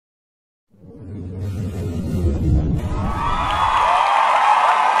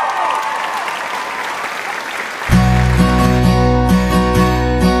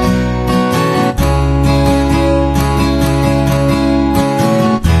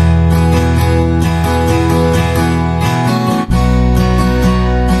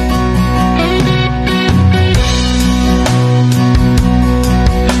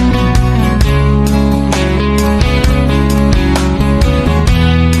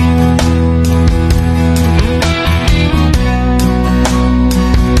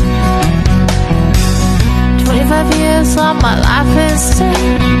Of my life instead,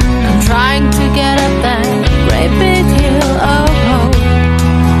 I'm trying to get up that great big hill of hope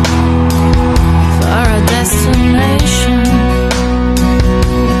for a destination.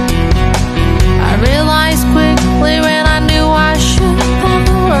 I realized quickly when I knew I should that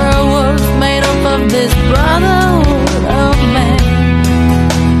the world was made up of this brotherhood of men,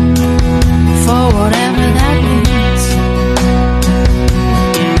 for whatever that means.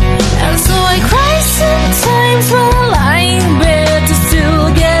 And so I cry sometimes when I lie in bed to still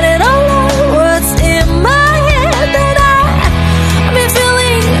get it all out. What's in my head that I've been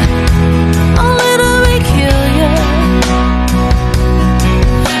feeling a little peculiar.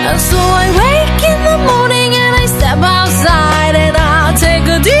 And so I wake in the morning and I step outside and I'll take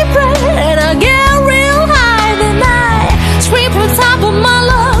a deep breath and I get real high. Then I scream from the top of my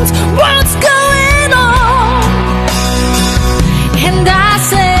lungs, what's going on? And I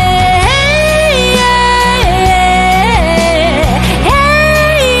say,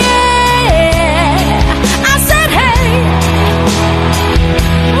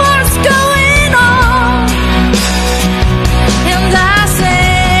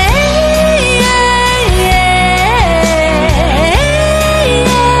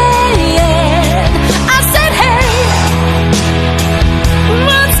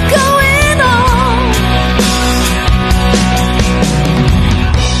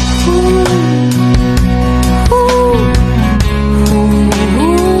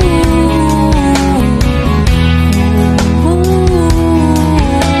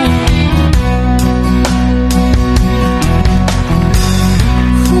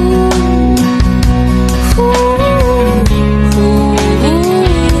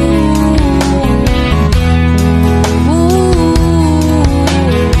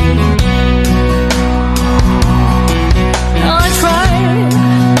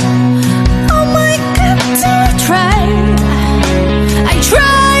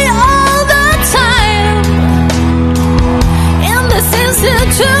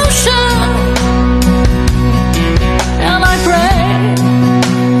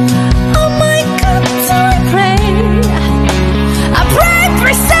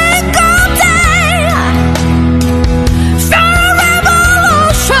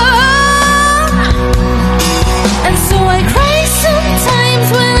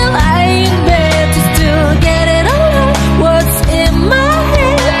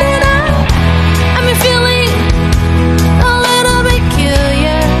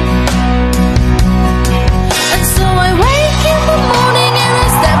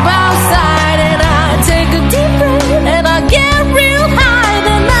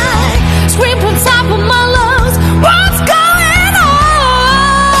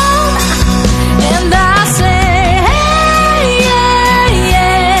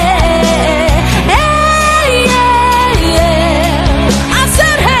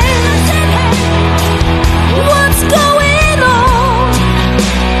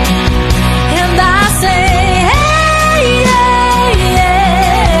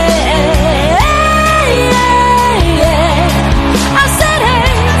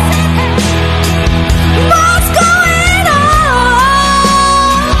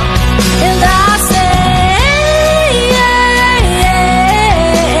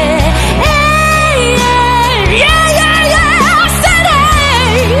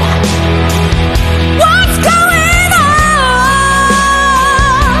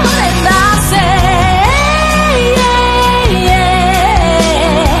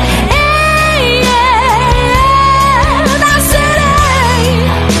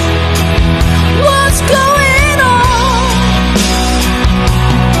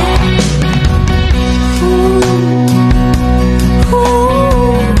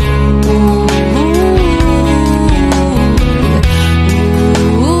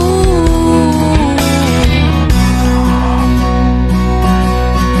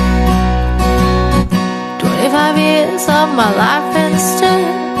 my life instead.